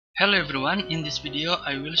Hello everyone, in this video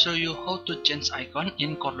I will show you how to change icon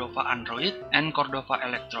in Cordova Android and Cordova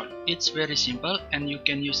Electron. It's very simple and you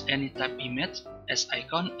can use any type image as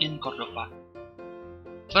icon in Cordova.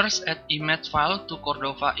 First, add image file to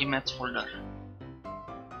Cordova image folder.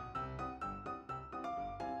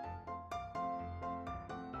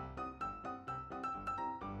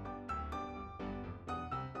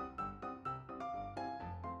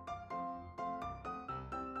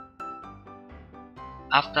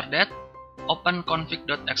 After that, open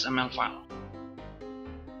config.xml file.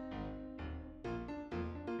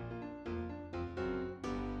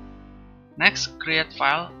 Next, create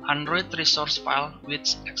file Android resource file with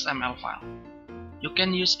XML file. You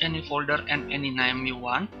can use any folder and any name you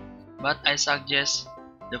want, but I suggest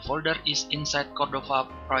the folder is inside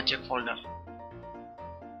Cordova project folder.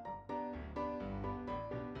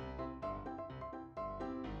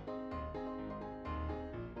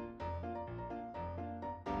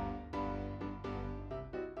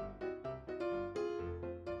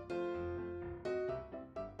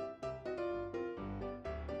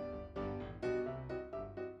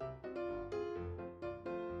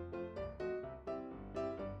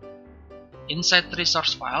 Inside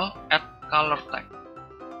resource file, add color tag.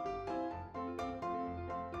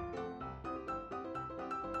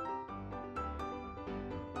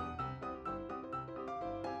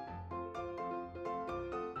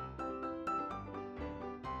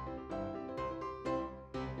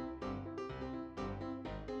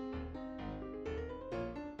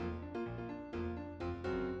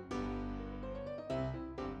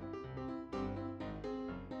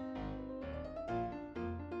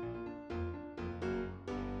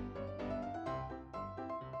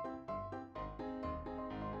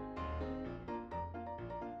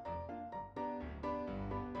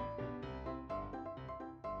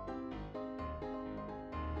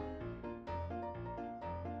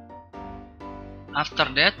 After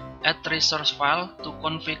that, add resource file to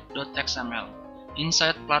config.xml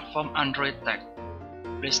inside platform Android tag.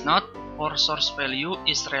 Please note, for source value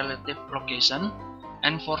is relative location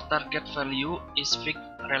and for target value is fixed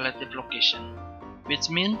relative location, which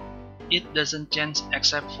means it doesn't change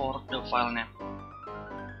except for the file name.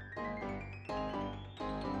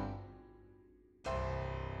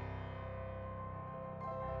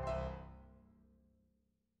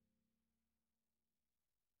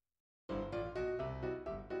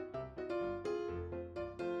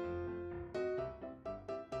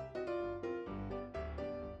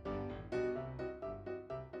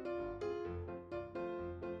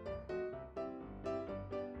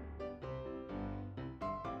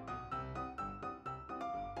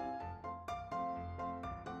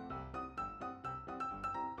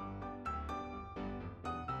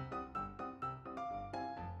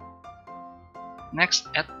 Next,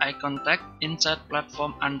 add icon tag inside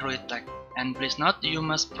platform Android tag. And please note, you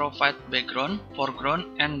must provide background,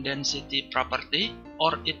 foreground, and density property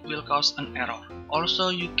or it will cause an error. Also,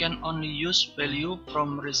 you can only use value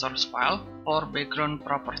from resource file for background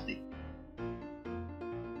property.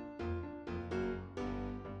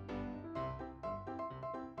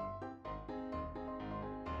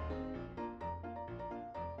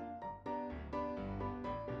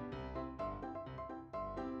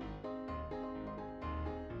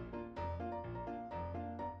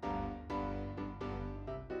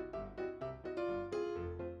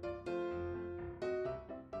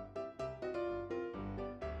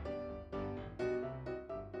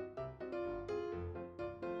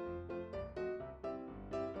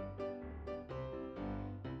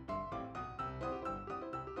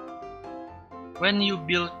 When you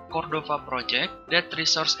build Cordova project, that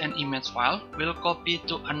resource and image file will copy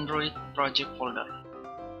to Android project folder.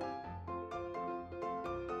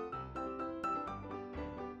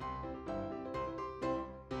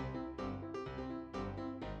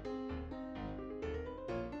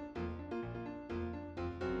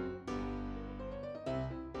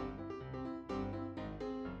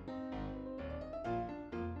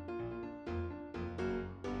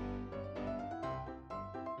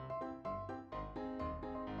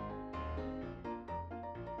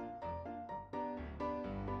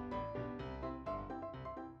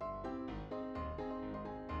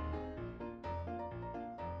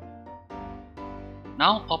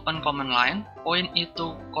 Now open command line, point it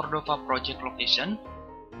to Cordova project location.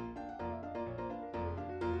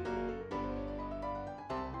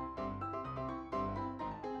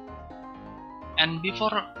 And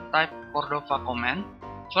before type Cordova command,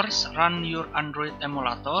 first run your Android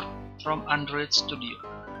emulator from Android Studio.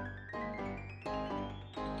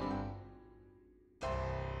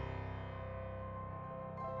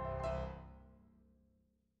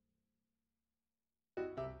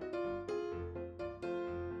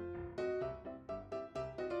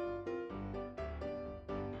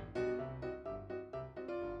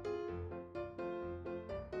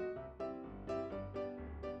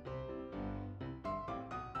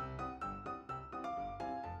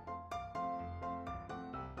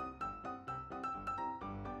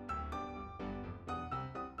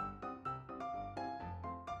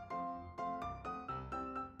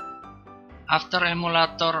 After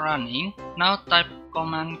emulator running, now type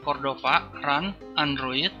command Cordova run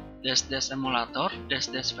Android --emulator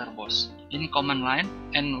 --verbose in command line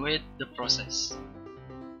and wait the process.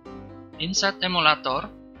 Inside emulator,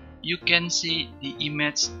 you can see the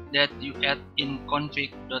image that you add in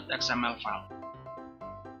config.xml file.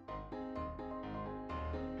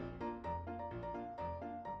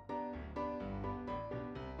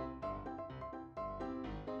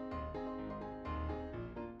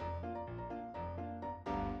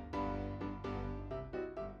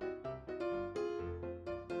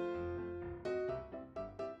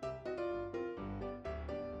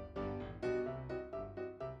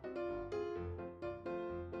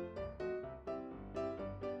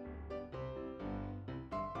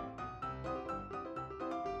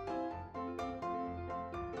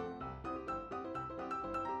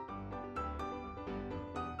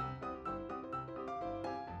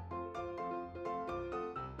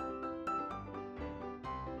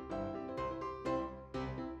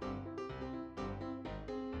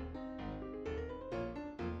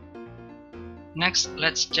 Next,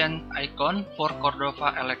 let's change icon for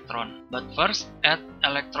Cordova Electron. But first, add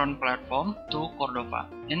Electron platform to Cordova.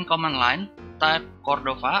 In command line, type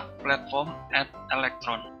Cordova platform add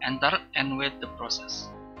Electron. Enter and wait the process.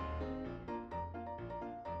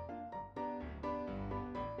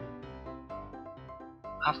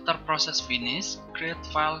 After process finish, create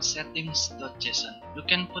file settings.json. You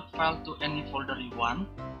can put file to any folder you want,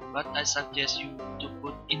 but I suggest you to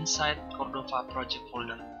put inside Cordova project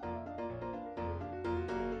folder.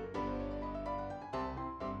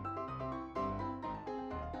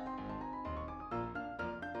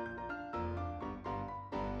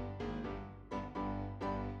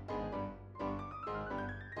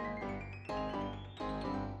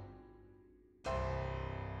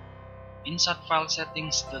 Inside file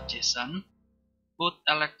settings.json, put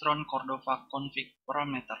Electron Cordova config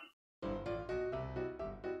parameter.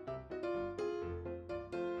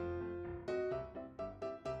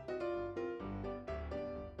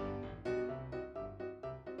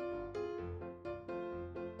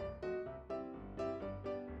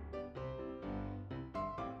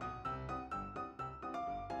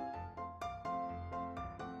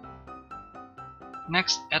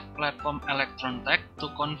 Next, add platform Electron tag to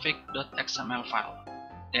config.xml file.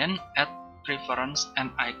 Then add preference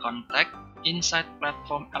and icon tag inside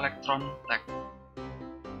platform Electron tag.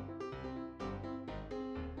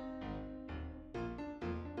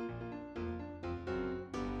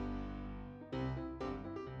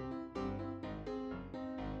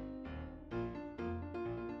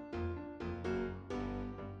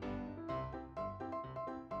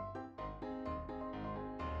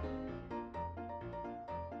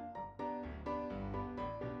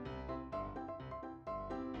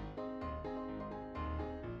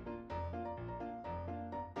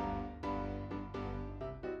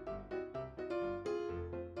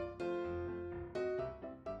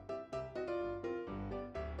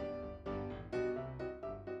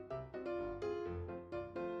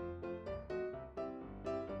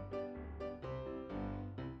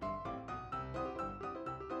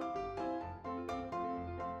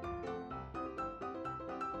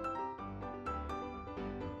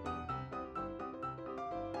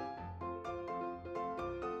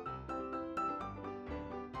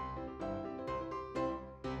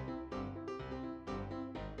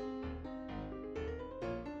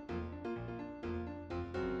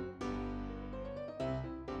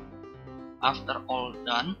 After all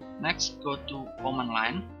done, next go to command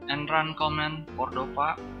line and run command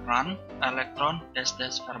Cordova run Electron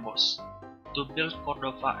 --verbose to build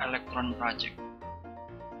Cordova Electron project.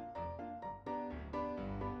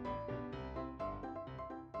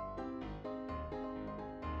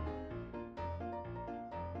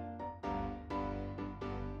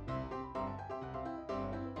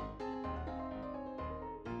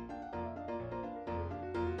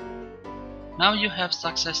 Now you have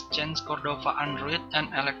success changed Cordova Android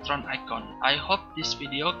and Electron icon. I hope this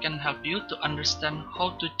video can help you to understand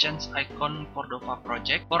how to change icon Cordova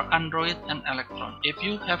project for Android and Electron. If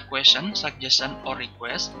you have question, suggestion or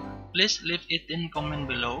request, please leave it in comment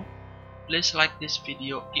below. Please like this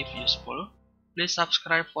video if useful. Please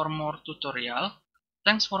subscribe for more tutorial.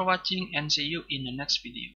 Thanks for watching and see you in the next video.